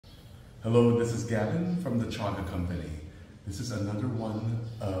Hello, this is Gavin from the Chaga Company. This is another one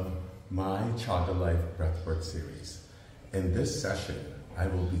of my Chaga Life Breathwork series. In this session, I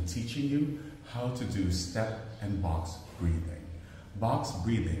will be teaching you how to do step and box breathing. Box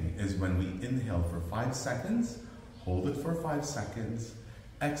breathing is when we inhale for 5 seconds, hold it for 5 seconds,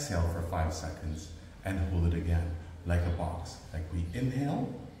 exhale for 5 seconds, and hold it again, like a box. Like we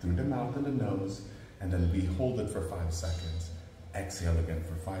inhale through the mouth and the nose, and then we hold it for 5 seconds. Exhale again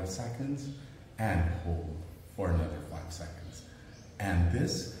for 5 seconds and hold for another 5 seconds. And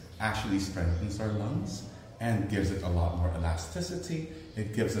this actually strengthens our lungs and gives it a lot more elasticity.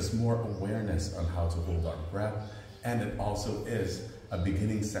 It gives us more awareness on how to hold our breath, and it also is a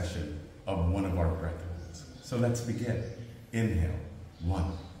beginning session of one of our breath holds. So let's begin. Inhale,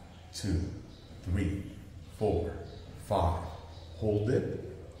 1, 2, 3, 4, 5. Hold it,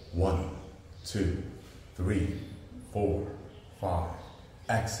 1, 2, 3, 4, 5.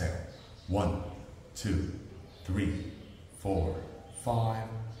 Exhale. 1, 2, 3, 4, 5.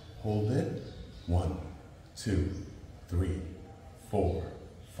 Hold it. 1, 2, 3, 4,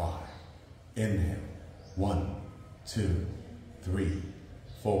 5. Inhale. 1, 2, 3,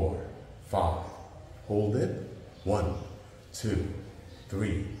 4, 5. Hold it. 1, 2,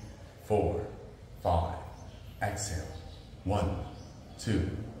 3, 4, 5. Exhale. 1, 2,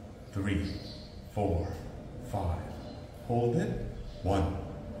 3, 4, 5. Hold it. 1,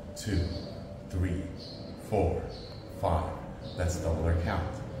 2, 3, 4, 5. Let's double our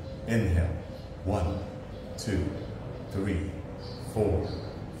count. Inhale. 1, 2, 3, 4,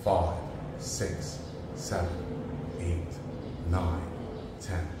 5, 6, 7, 8, 9,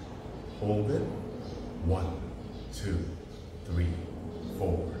 10. Hold it. 1, 2, 3,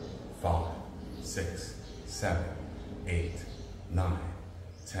 4, 5, 6, 7, 8, 9,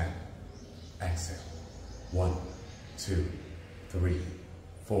 10. Exhale. 1, 2, 3,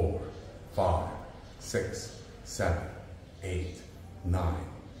 4, 5, 6, 7, 8, 9,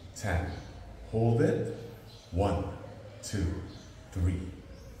 10. Hold it. 1, 2, 3,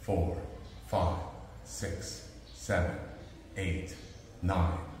 4, 5, 6, 7, 8,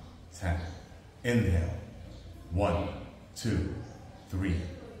 9, 10. Inhale. 1, 2, 3,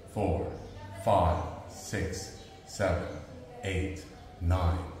 4, 5, 6, 7, 8,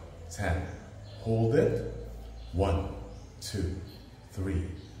 9, 10. Hold it. 1, 2, 3,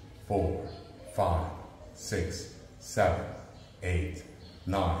 4, 5, 6, 7, 8,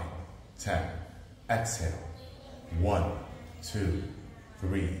 9, 10. Exhale. 1, 2,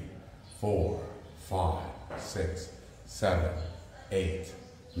 3, 4, 5, 6, 7, 8,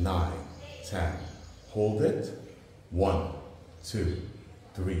 9, 10. Hold it. 1, 2,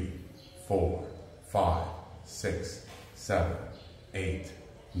 3, 4, 5, 6, 7, 8,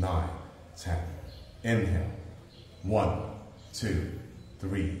 9, 10. Inhale. 1, 2,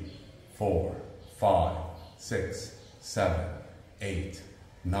 3, 4, 5, 6, 7, 8,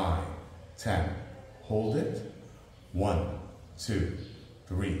 9, 10. Hold it. 1, 2,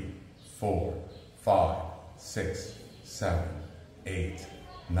 3, 4, 5, 6, 7, 8,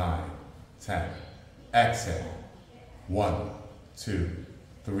 9, 10. Exhale. 1, 2,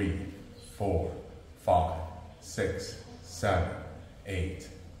 3, 4, 5, 6, 7, 8,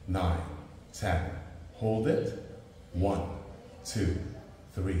 9, 10. Hold it. 1, 2,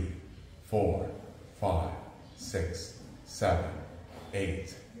 3, 4, 5, 6, 7,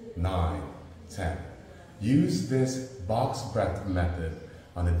 8, 9, 10. Use this box breath method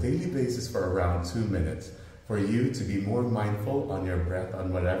on a daily basis for around 2 minutes for you to be more mindful on your breath,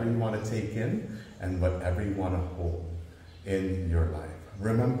 on whatever you want to take in and whatever you want to hold in your life.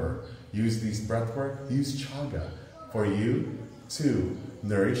 Remember, use these breathwork, use Chaga for you to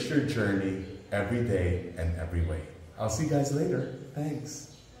nourish your journey every day and every way. I'll see you guys later. Thanks.